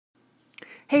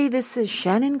Hey, this is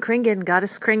Shannon Kringen,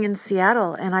 Goddess Kring in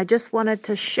Seattle, and I just wanted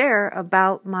to share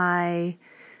about my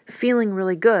feeling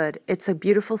really good. It's a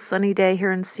beautiful sunny day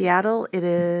here in Seattle. It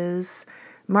is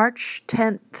March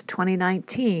 10th,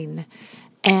 2019,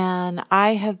 and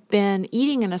I have been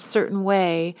eating in a certain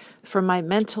way for my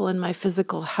mental and my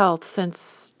physical health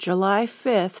since July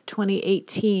 5th,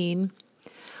 2018.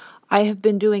 I have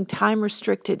been doing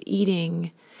time-restricted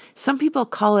eating. Some people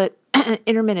call it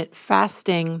intermittent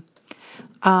fasting.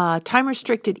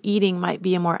 Time-restricted eating might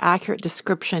be a more accurate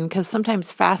description because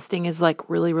sometimes fasting is like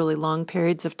really, really long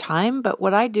periods of time. But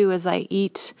what I do is I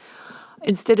eat,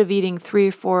 instead of eating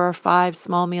 3, 4, or 5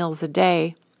 small meals a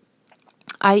day,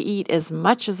 I eat as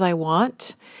much as I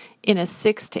want in a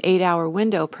 6 to 8 hour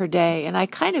window per day. And I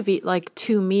kind of eat like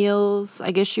 2 meals,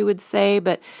 I guess you would say,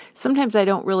 but sometimes I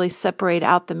don't really separate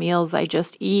out the meals. I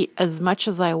just eat as much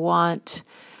as I want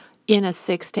in a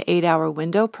 6 to 8 hour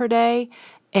window per day.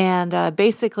 And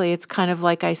basically, it's kind of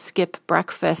like I skip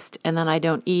breakfast and then I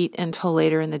don't eat until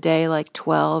later in the day, like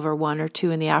 12 or 1 or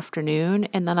 2 in the afternoon.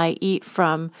 And then I eat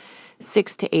from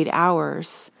 6 to 8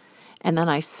 hours and then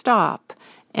I stop.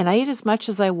 And I eat as much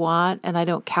as I want and I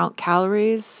don't count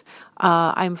calories.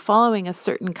 I'm following a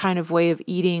certain kind of way of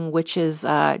eating, which is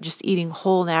just eating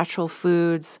whole natural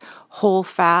foods, whole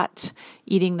fat,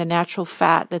 eating the natural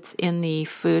fat that's in the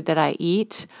food that I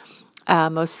eat.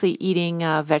 Mostly eating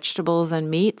vegetables and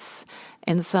meats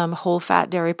and some whole fat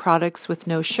dairy products with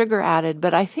no sugar added.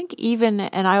 But I think and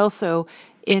I also,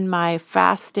 in my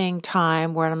fasting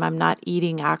time where I'm not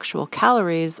eating actual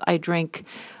calories, I drink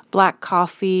black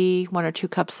coffee, 1 or 2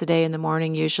 cups a day in the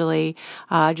morning usually,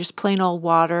 just plain old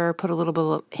water, put a little bit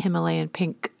of Himalayan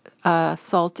pink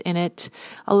salt in it,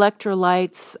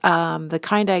 electrolytes, the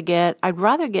kind I get. I'd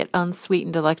rather get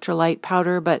unsweetened electrolyte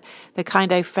powder, but the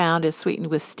kind I found is sweetened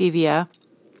with stevia.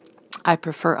 I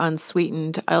prefer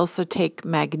unsweetened. I also take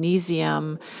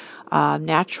magnesium,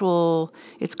 natural,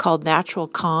 it's called Natural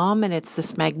Calm, and it's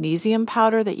this magnesium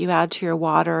powder that you add to your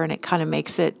water, and it kind of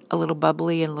makes it a little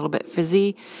bubbly and a little bit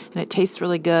fizzy, and it tastes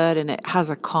really good, and it has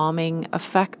a calming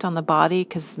effect on the body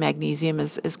because magnesium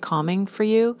is calming for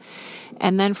you.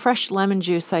 And then fresh lemon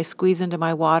juice I squeeze into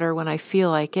my water when I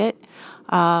feel like it.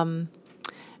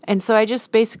 And so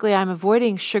I'm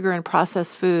avoiding sugar and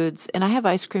processed foods, and I have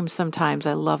ice cream sometimes.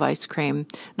 I love ice cream.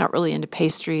 Not really into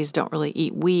pastries, don't really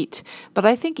eat wheat. But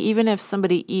I think even if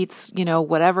somebody eats,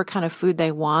 whatever kind of food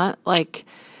they want, like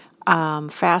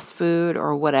fast food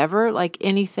or whatever, like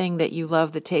anything that you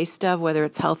love the taste of, whether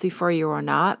it's healthy for you or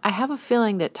not, I have a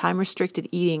feeling that time-restricted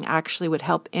eating actually would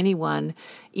help anyone,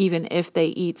 even if they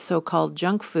eat so-called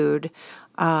junk food,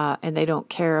 and they don't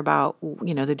care about,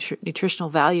 the nutritional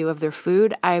value of their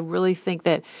food. I really think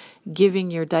that giving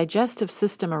your digestive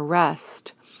system a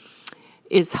rest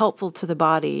is helpful to the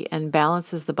body and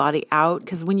balances the body out,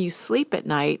 because when you sleep at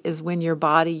night is when your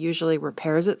body usually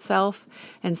repairs itself.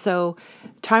 And so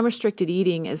time-restricted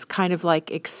eating is kind of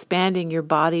like expanding your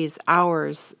body's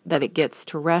hours that it gets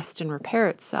to rest and repair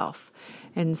itself.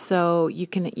 And so you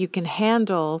can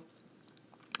handle,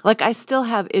 like, I still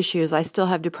have issues. I still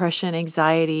have depression,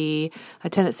 anxiety, a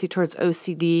tendency towards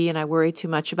OCD, and I worry too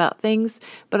much about things.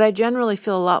 But I generally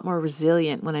feel a lot more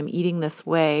resilient when I'm eating this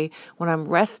way, when I'm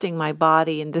resting my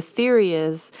body. And the theory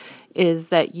is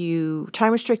that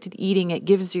time-restricted eating, it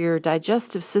gives your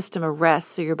digestive system a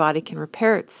rest so your body can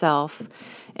repair itself.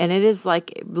 And it is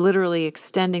like literally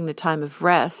extending the time of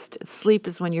rest. Sleep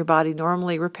is when your body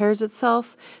normally repairs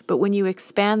itself, but when you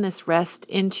expand this rest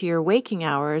into your waking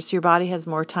hours, your body has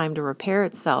more time to repair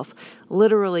itself.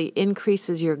 Literally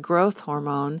increases your growth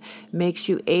hormone, makes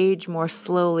you age more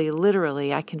slowly,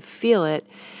 literally. I can feel it.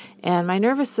 And my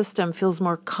nervous system feels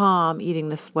more calm eating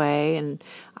this way, and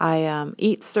I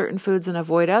eat certain foods and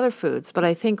avoid other foods. But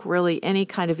I think really any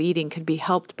kind of eating could be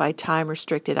helped by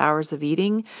time-restricted hours of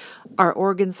eating. Our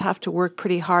organs have to work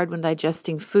pretty hard when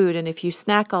digesting food, and if you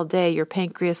snack all day, your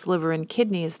pancreas, liver, and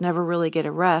kidneys never really get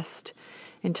a rest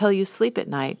until you sleep at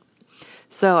night.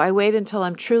 So I wait until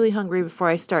I'm truly hungry before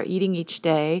I start eating each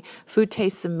day. Food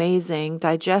tastes amazing,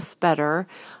 digests better.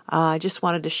 I just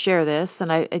wanted to share this.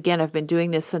 And I've been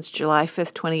doing this since July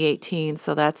 5th, 2018.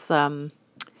 So that's,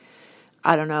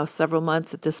 several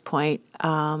months at this point.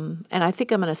 And I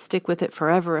think I'm going to stick with it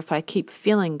forever if I keep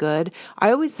feeling good.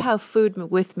 I always have food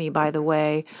with me, by the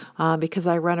way, because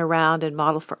I run around and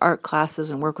model for art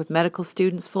classes and work with medical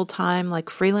students full time, like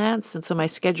freelance. And so my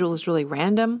schedule is really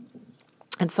random.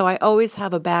 And so I always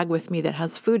have a bag with me that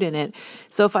has food in it.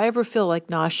 So if I ever feel like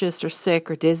nauseous or sick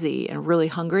or dizzy and really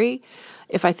hungry,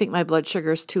 If I think my blood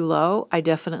sugar is too low, I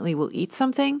definitely will eat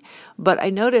something. But I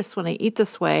notice when I eat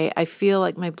this way, I feel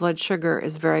like my blood sugar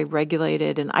is very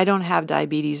regulated, and I don't have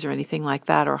diabetes or anything like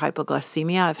that or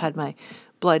hypoglycemia. I've had my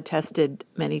blood tested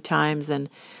many times, and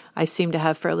I seem to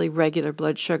have fairly regular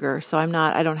blood sugar, so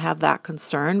I don't have that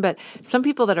concern. But some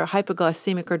people that are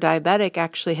hypoglycemic or diabetic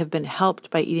actually have been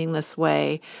helped by eating this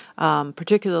way,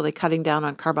 particularly cutting down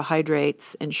on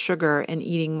carbohydrates and sugar and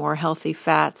eating more healthy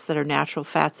fats that are natural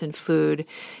fats in food,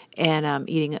 and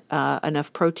eating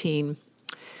enough protein.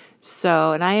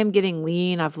 So, and I am getting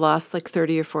lean. I've lost like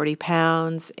 30 or 40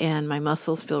 pounds, and my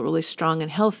muscles feel really strong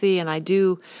and healthy. And I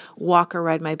do walk or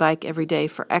ride my bike every day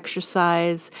for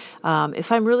exercise.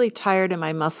 If I'm really tired and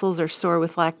my muscles are sore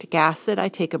with lactic acid, I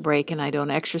take a break and I don't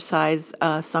exercise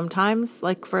sometimes,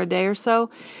 like for a day or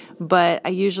so. But I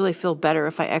usually feel better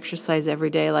if I exercise every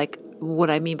day. Like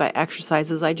what I mean by exercise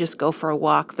is I just go for a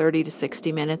walk 30 to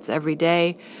 60 minutes every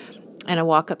day. And I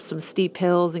walk up some steep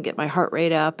hills and get my heart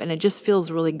rate up, and it just feels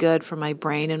really good for my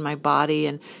brain and my body,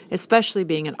 and especially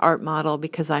being an art model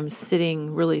because I'm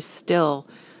sitting really still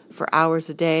for hours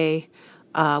a day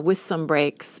with some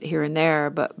breaks here and there.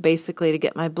 But basically, to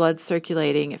get my blood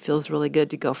circulating, it feels really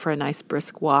good to go for a nice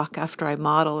brisk walk after I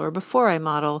model or before I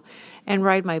model and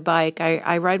ride my bike.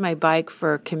 I ride my bike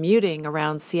for commuting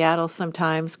around Seattle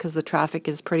sometimes because the traffic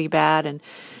is pretty bad and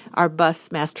our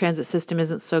bus mass transit system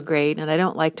isn't so great, and I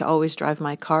don't like to always drive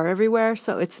my car everywhere,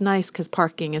 so it's nice because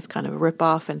parking is kind of a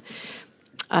ripoff, and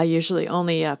I usually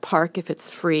only park if it's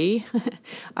free.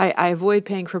 I avoid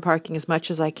paying for parking as much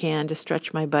as I can to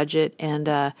stretch my budget, and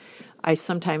I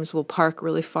sometimes will park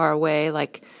really far away,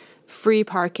 like free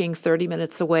parking 30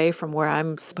 minutes away from where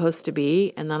I'm supposed to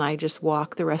be, and then I just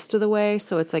walk the rest of the way,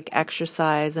 so it's like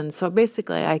exercise. And so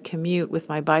basically I commute with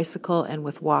my bicycle and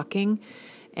with walking,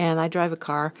 and I drive a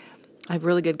car. I have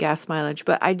really good gas mileage,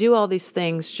 but I do all these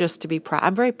things just to be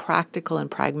I'm very practical and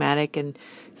pragmatic, and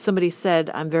somebody said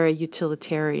I'm very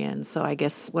utilitarian, so I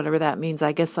guess whatever that means,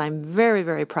 I guess I'm very,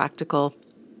 very practical.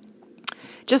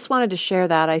 Just wanted to share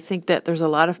that. I think that there's a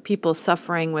lot of people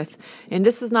suffering with, and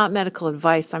this is not medical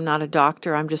advice. I'm not a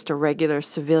doctor. I'm just a regular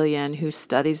civilian who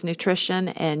studies nutrition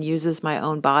and uses my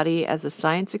own body as a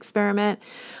science experiment.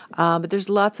 But there's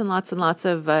lots and lots and lots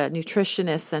of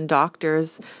nutritionists and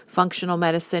doctors, functional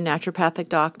medicine, naturopathic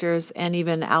doctors, and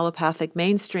even allopathic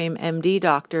mainstream MD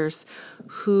doctors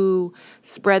who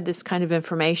spread this kind of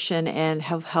information and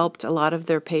have helped a lot of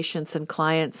their patients and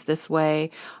clients this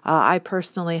way. I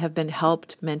personally have been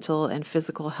helped mental and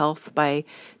physical health by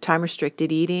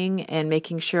time-restricted eating and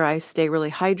making sure I stay really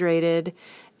hydrated.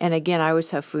 And again, I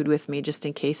always have food with me just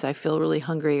in case I feel really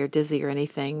hungry or dizzy or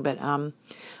anything. But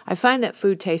I find that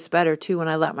food tastes better too when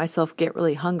I let myself get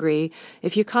really hungry.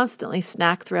 If you constantly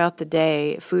snack throughout the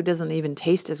day, food doesn't even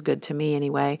taste as good to me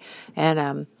anyway.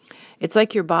 And it's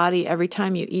like your body, every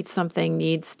time you eat something,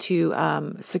 needs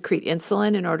to secrete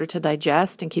insulin in order to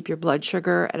digest and keep your blood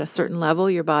sugar at a certain level.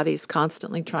 Your body's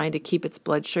constantly trying to keep its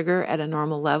blood sugar at a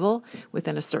normal level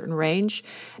within a certain range.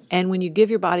 And when you give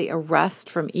your body a rest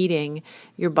from eating,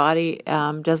 your body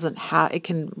it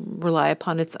can rely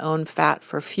upon its own fat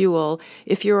for fuel.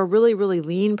 If you're a really, really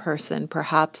lean person,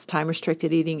 perhaps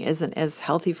time-restricted eating isn't as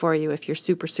healthy for you if you're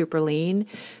super, super lean,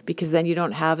 because then you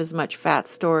don't have as much fat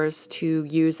stores to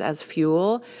use as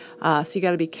fuel. So you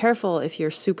got to be careful if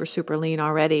you're super, super lean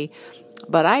already.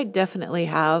 But I definitely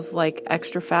have like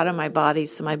extra fat in my body,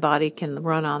 so my body can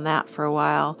run on that for a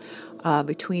while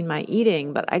between my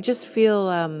eating. But I just feel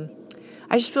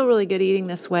really good eating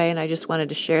this way, and I just wanted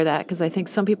to share that because I think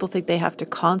some people think they have to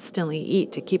constantly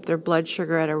eat to keep their blood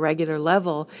sugar at a regular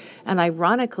level. And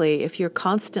ironically, if you're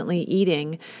constantly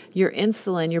eating, your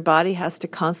body has to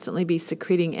constantly be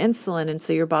secreting insulin, and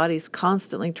so your body's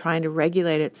constantly trying to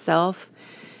regulate itself.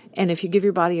 And if you give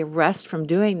your body a rest from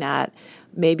doing that,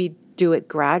 maybe do it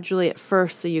gradually at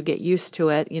first so you get used to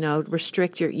it,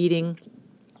 restrict your eating.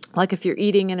 Like if you're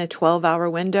eating in a 12-hour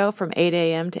window from 8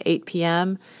 a.m. to 8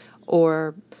 p.m.,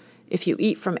 or if you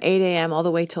eat from 8 a.m. all the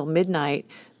way till midnight,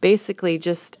 basically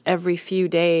just every few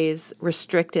days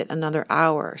restrict it another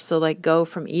hour. So like go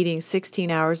from eating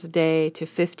 16 hours a day to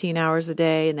 15 hours a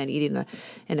day, and then eating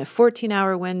in a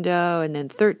 14-hour window, and then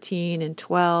 13 and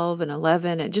 12 and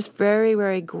 11, and just very,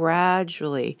 very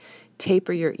gradually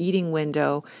taper your eating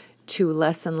window to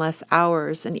less and less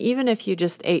hours. And even if you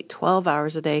just ate 12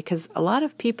 hours a day, because a lot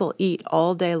of people eat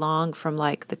all day long from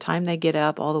like the time they get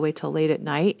up all the way till late at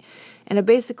night, and it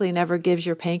basically never gives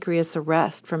your pancreas a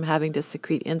rest from having to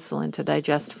secrete insulin to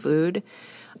digest food.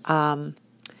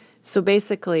 So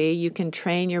basically, you can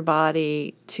train your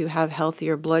body to have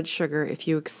healthier blood sugar if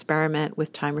you experiment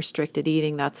with time-restricted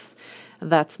eating. That's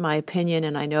That's my opinion,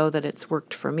 and I know that it's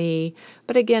worked for me.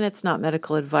 But again, it's not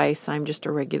medical advice. I'm just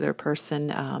a regular person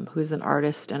who's an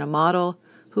artist and a model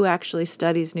who actually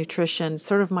studies nutrition.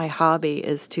 Sort of my hobby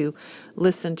is to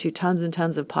listen to tons and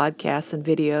tons of podcasts and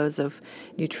videos of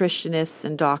nutritionists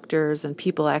and doctors and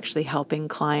people actually helping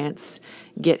clients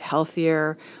get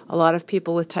healthier. A lot of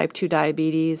people with type 2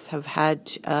 diabetes have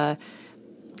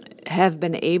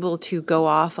been able to go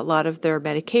off a lot of their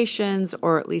medications,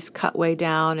 or at least cut way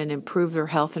down and improve their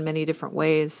health in many different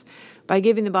ways by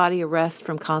giving the body a rest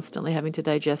from constantly having to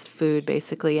digest food,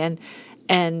 basically,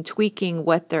 and tweaking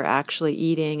what they're actually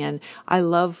eating. And I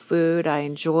love food. I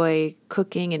enjoy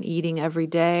cooking and eating every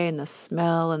day, and the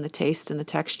smell and the taste and the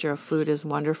texture of food is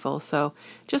wonderful. So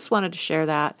just wanted to share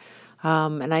that.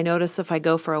 And I notice if I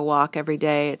go for a walk every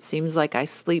day, it seems like I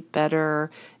sleep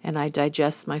better and I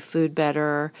digest my food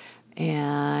better,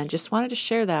 and just wanted to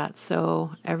share that.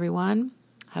 So everyone,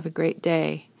 have a great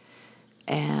day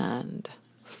and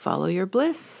follow your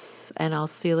bliss, and I'll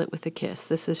seal it with a kiss.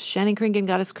 This is Shannon Kringen,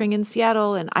 Goddess Kringen in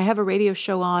Seattle, and I have a radio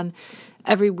show on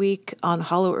every week on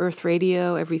Hollow Earth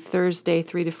Radio, every Thursday,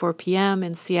 3 to 4 p.m.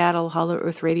 in Seattle.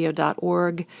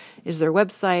 HollowEarthRadio.org is their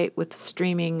website with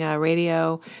streaming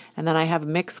radio. And then I have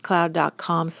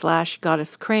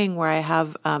Mixcloud.com/GoddessKring, where I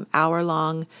have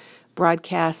hour-long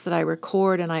broadcasts that I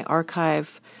record and I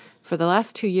archive. For the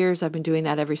last 2 years, I've been doing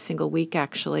that every single week,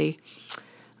 actually.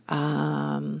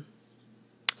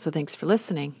 So thanks for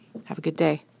listening. Have a good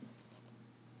day.